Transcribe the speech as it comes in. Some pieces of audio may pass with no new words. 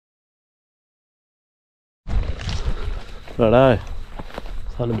Righto,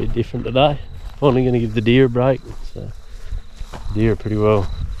 something a bit different today. Finally going to give the deer a break. So, the deer are pretty well,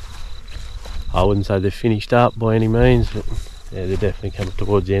 I wouldn't say they're finished up by any means, but yeah, they're definitely coming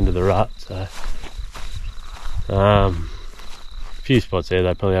towards the end of the rut. So, a few spots there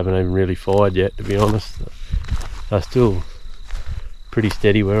they probably haven't even really fired yet, to be honest. They're still pretty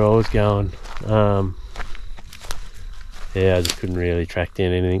steady where I was going. Yeah, I just couldn't really track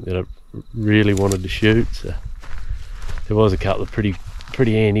down anything that I really wanted to shoot. So there was a couple of pretty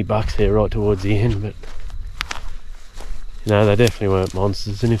handy bucks there right towards the end, but you know, they definitely weren't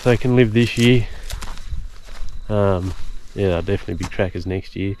monsters, and if they can live this year, yeah, they'll definitely be trackers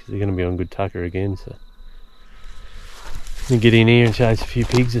next year, because they're going to be on good tucker again. So I'm going to get in here and chase a few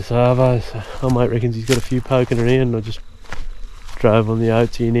pigs of Savo. So my mate reckons he's got a few poking around. I just drove on the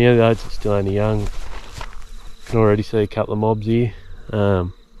oats here now. The oats are still only young. Can already see a couple of mobs here.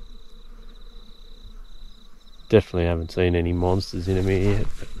 Definitely haven't seen any monsters in them here yet,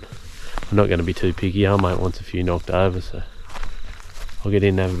 but I'm not going to be too picky. Our mate wants a few knocked over, so I'll get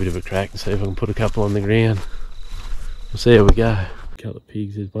in and have a bit of a crack and see if I can put a couple on the ground. We'll see how we go. A couple of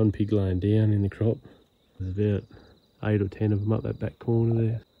pigs. There's one pig laying down in the crop. There's about 8 or 10 of them up that back corner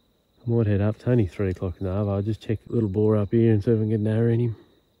there. I might head up. It's only 3 o'clock in the afternoon. I'll just check the little boar up here and see if I can get an arrow in him.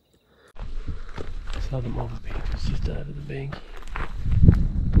 This other mob of pigs was just over the bank.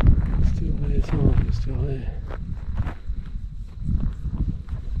 Still there, some of them are still there.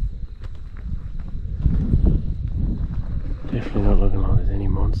 Definitely not looking like there's any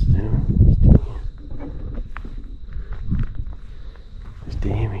monsters in them. This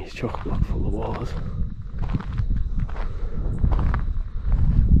damn, he's chock-a-block full of wires.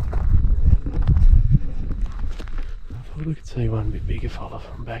 I thought I could see one bit bigger fella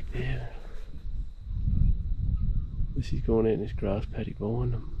from back there. This is going out in this grass paddock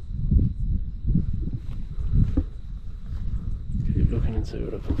behind them. Keep looking and see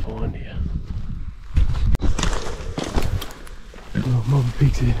what I can find here. Oh, mob of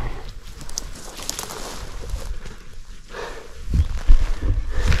pigs here.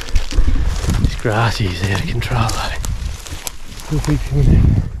 This grass here is out of control, eh? Still pigs coming in.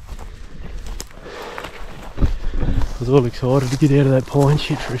 I was all excited to get out of that pine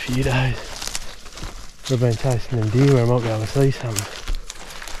shit for a few days. I've been chasing them deer where I might be able to see something.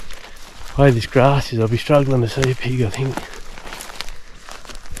 The way this grass is, I'll be struggling to see a pig, I think.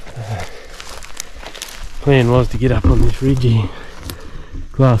 Plan was to get up on this ridge here,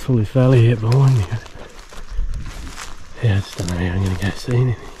 glass all this valley out behind me. Yeah, I just don't know how I'm going to go see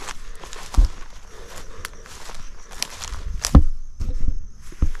anything.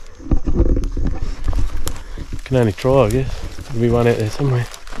 Can only try, I guess. There'll be one out there somewhere.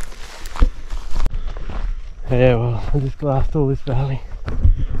 Yeah, well, I just glassed all this valley.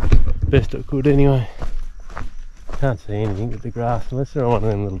 Best I could anyway. Can't see anything with the grass, unless they're on one of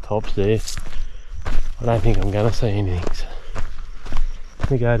them little tops there. I don't think I'm going to see anything. So I'm going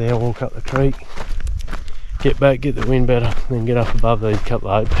to go down, walk up the creek, get back, get the wind better, then get up above these couple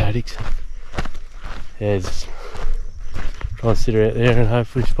of oat paddocks. Yeah, just try and sit out there and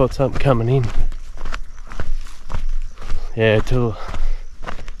hopefully spot something coming in. Yeah, till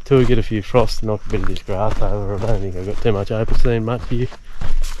we get a few frosts to knock a bit of this grass over. I don't think I've got too much open seeing much here.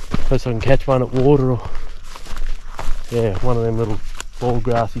 Unless I can catch one at water, or yeah, one of them little bald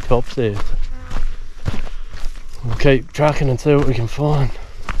grassy tops there. So we'll keep trucking and see what we can find.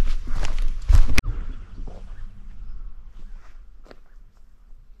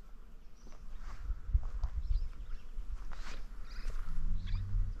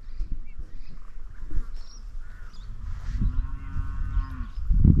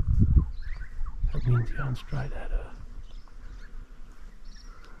 That wind's going straight at her.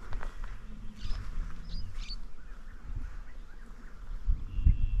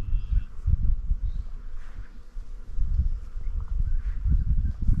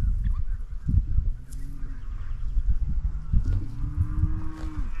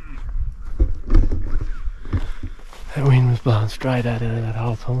 That wind was blowing straight at her that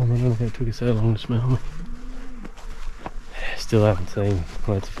whole time. I don't know if it took us so long to smell me. Yeah, still haven't seen,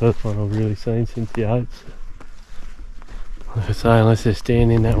 well, it's the first one I've really seen since the oats. Like I say, unless they're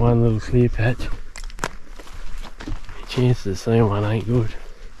standing in that one little clear patch, the chances of seeing one ain't good.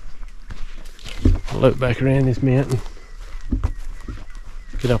 I'll look back around this mountain,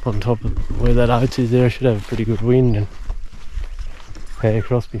 get up on top of where that oats is there. I should have a pretty good wind, and yeah,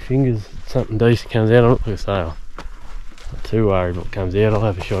 cross my fingers something decent comes out. I'm not going to say I'm not too worried what comes out. I'll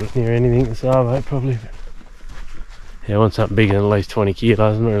have a shot at near anything to salvate probably, but yeah, I want something bigger than at least 20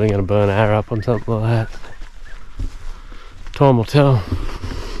 kilos. I'm not really going to burn an arrow up on something like that. Time will tell.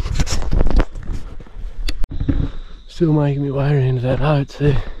 Still making my way around to that oats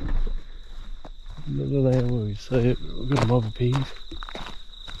there. I don't know where we see it, but we've got a mob of pigs.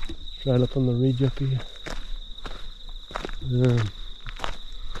 Straight up on the ridge up here.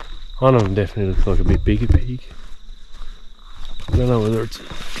 One of them definitely looks like a bit bigger pig. I don't know whether it's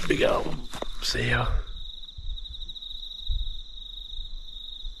a big old sow.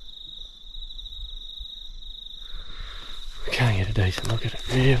 I can't get a decent look at it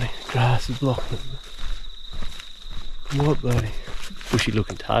really. The grass is blocking it. What bloody bushy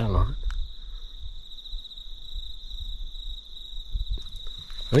looking tail on it.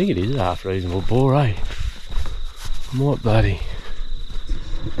 I think it is a half reasonable boar, eh? I might bloody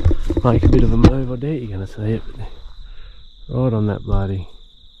make a bit of a move. I doubt you're going to see it, but right on that bloody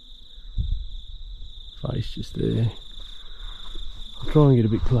face just there. I'll try and get a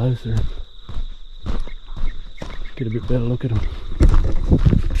bit closer and get a bit better look at him.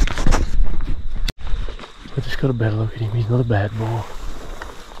 I just got a better look at him. He's not a bad boar.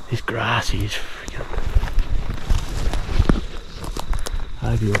 This grassy is freaking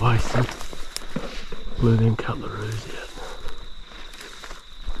over your waist. Blew them couple of roos out.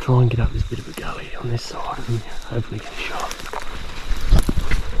 Try and get up this bit of a gully on this side of him. Hopefully get a shot.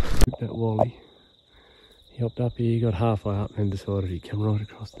 Took that wally. He hopped up here, got halfway up and then decided he'd come right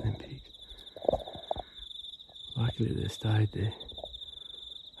across to them pigs. Luckily they stayed there.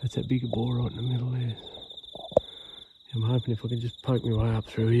 That's that bigger boar right in the middle there. I'm hoping if I can just poke my way up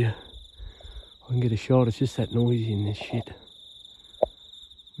through here, I can get a shot. It's just that noisy in this shit.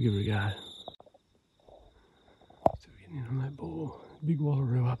 We'll give it a go. Still getting in on that boar. Big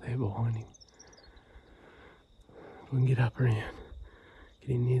wallaroo up there behind him. If I can get up around,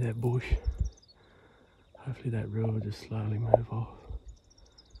 get in near that bush, hopefully that roo will just slowly move off.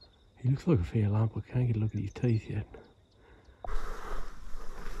 He looks like a fair lump. I can't get a look at his teeth yet.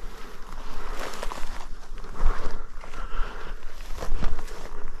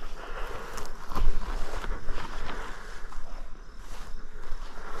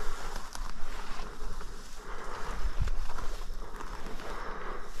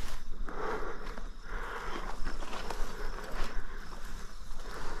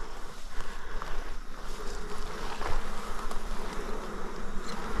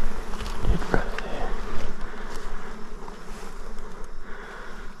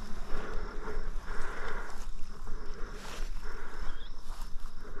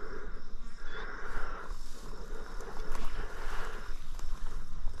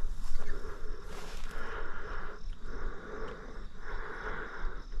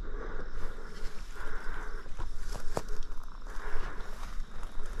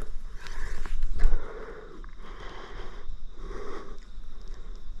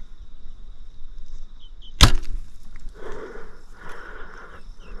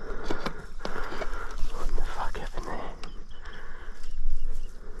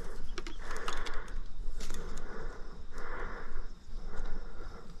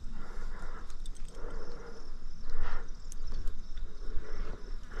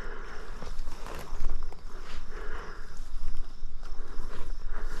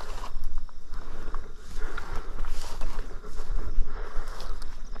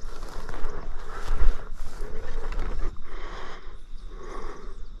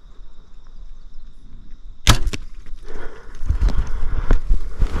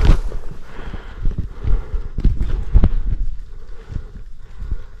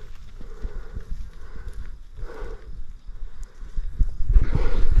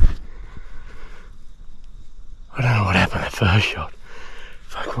 I don't know what happened that first shot.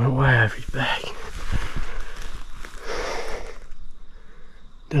 Fuck, went way over his back.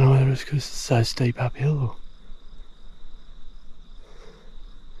 Don't know whether it's because it's so steep uphill or...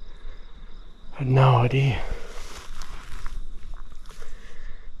 I had no idea.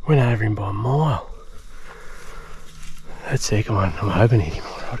 Went over him by a mile. That second one, I'm hoping it hit him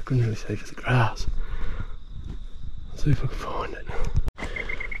alright. I couldn't really see for the grass. Let's see if I can find it.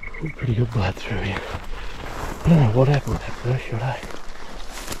 Oh, pretty good blood through here. I don't know what happened with that first shot, eh?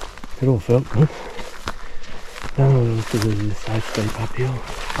 It all felt good. I don't know whether it was because it was so steep uphill.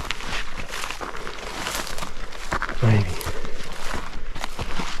 Maybe.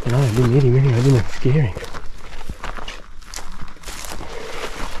 I don't know, I didn't hit him anyway, I didn't have to scare him.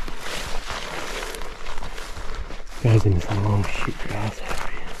 Goes into some long shit grass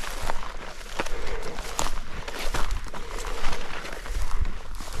over here.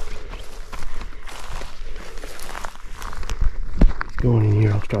 Going in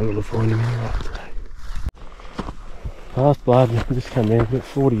here, I'll struggle to find him anyway today. Last blood, I've just come down, about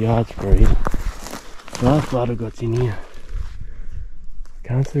 40 yards for him. Last blood I got's in here.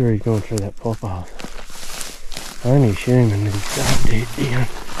 Can't see where he's going through that pop hole. Only assuming that he's so dead down. I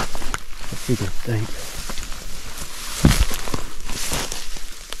think it's deep.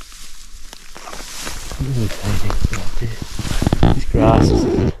 Really feeding like this. This grass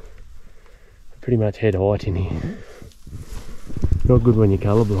is pretty much head height in here. Not good when you're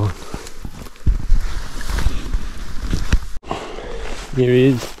colourblind. Here he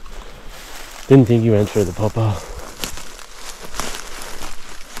is. Didn't think he went through the popper.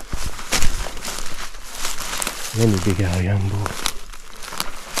 And the big old young boy.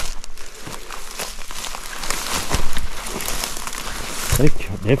 Second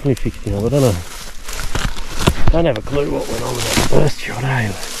shot definitely fixed him up. I don't know. Don't have a clue what went on with that first shot, eh?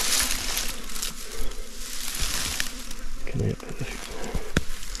 Come here, perfect.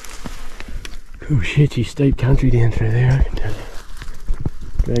 Cool shitty steep country down through there, I can tell you.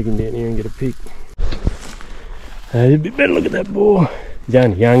 Drag him down here and get a pic. A bit better look at that boar. He's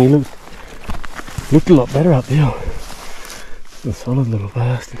only young, he looked a lot better up there. A solid little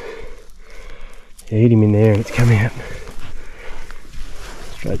bastard. You hit him in there and it's come out.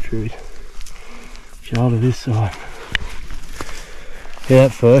 Straight through his shoulder this side. Yeah,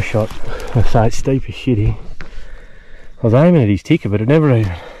 that first shot, I say it's steep as shit here. I was aiming at his ticker, but it never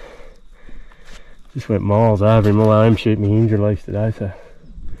even just went miles over him, although I'm shooting my hinge release today, so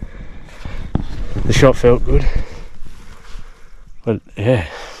the shot felt good. But yeah,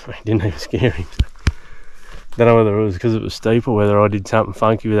 it didn't even scare him. So. Don't know whether it was because it was steep or whether I did something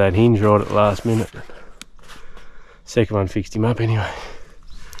funky with that hinge right at the last minute. Second one fixed him up anyway.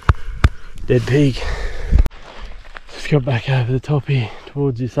 Dead pig. Just got back over the top here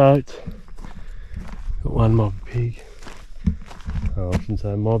towards this oats. Got one mob pig. Oh, I shouldn't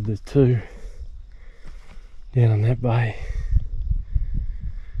say mob, there's two down on that bay.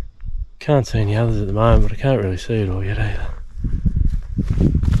 Can't see any others at the moment, but I can't really see it all yet either.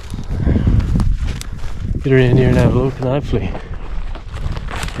 Get around here and have a look, and hopefully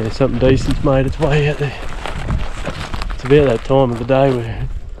something decent's made its way out there. It's about that time of the day where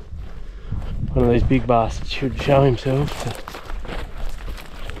one of these big bastards should show himself. So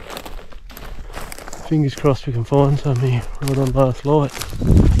fingers crossed we can find some here right on last light.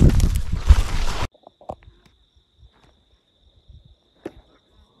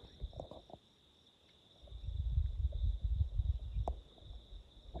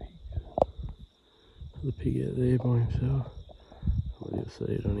 The pig out there by himself. Well, you'll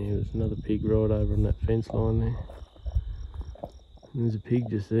see it on here. There's another pig right over on that fence line there. And there's a pig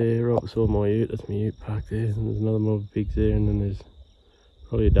just there, right beside my ute. That's my ute parked there. And there's another mob of pigs there, and then there's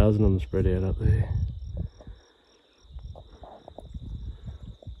probably a dozen of them spread out up there.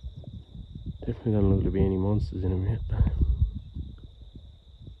 Definitely don't look to be any monsters in them yet though.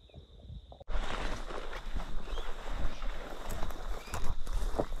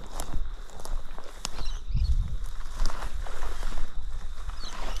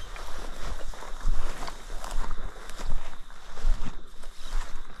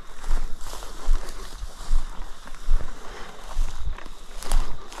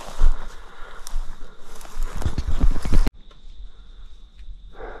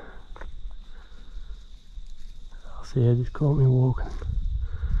 See, I just caught me walking.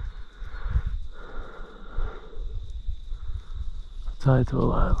 I'd say it's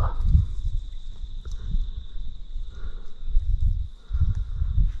all over.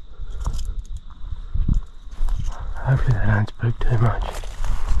 Hopefully they don't spook too much.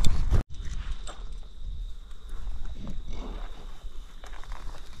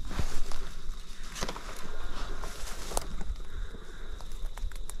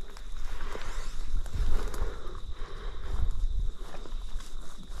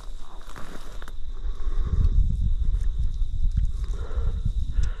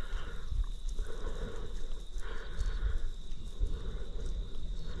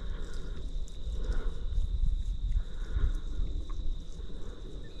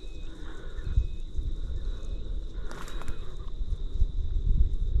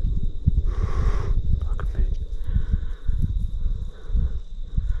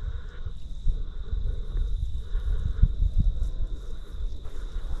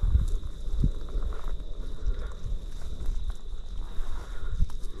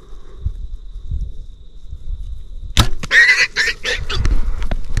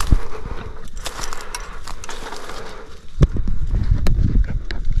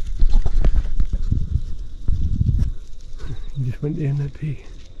 Went down that pig.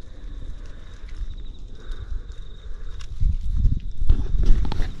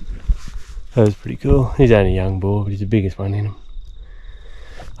 That was pretty cool. He's only a young boar, but he's the biggest one in him.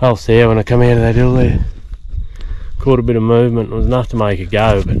 I'll see when I come out of that hill there. Caught a bit of movement. It was enough to make it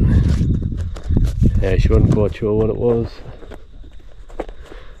go, but Yeah, she wasn't quite sure what it was.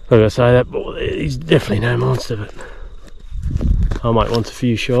 Like I say, that boar there, he's definitely no monster, but I might want a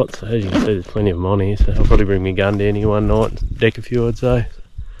few shots. As you can see, there's plenty of them on here, so I'll probably bring my gun down here one night and deck a few, I'd say.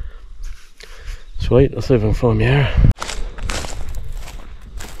 Sweet, I'll see if I can find my arrow.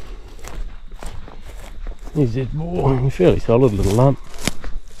 He's this boar, a fairly solid little lump.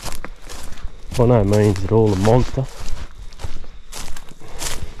 By no means at all a monster.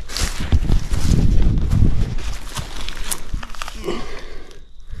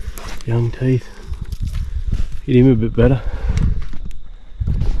 Young teeth. Hit him a bit better.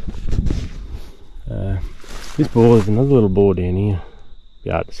 This boar, there's another little boar down here. Be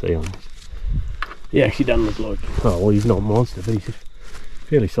hard to see on this. He actually doesn't look like, oh well, he's not a monster, but he's a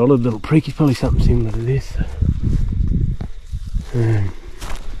fairly solid little prick. He's probably something similar to this.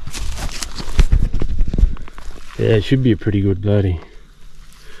 Yeah, it should be a pretty good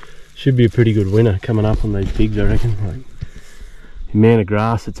should be a pretty good winner coming up on these pigs, I reckon. Like, the amount of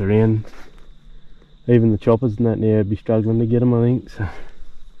grass that's around, even the choppers and that now would be struggling to get them, I think. So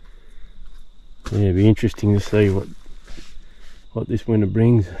yeah, it'd be interesting to see what this winter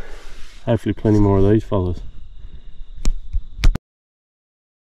brings. Hopefully plenty more of these fellas.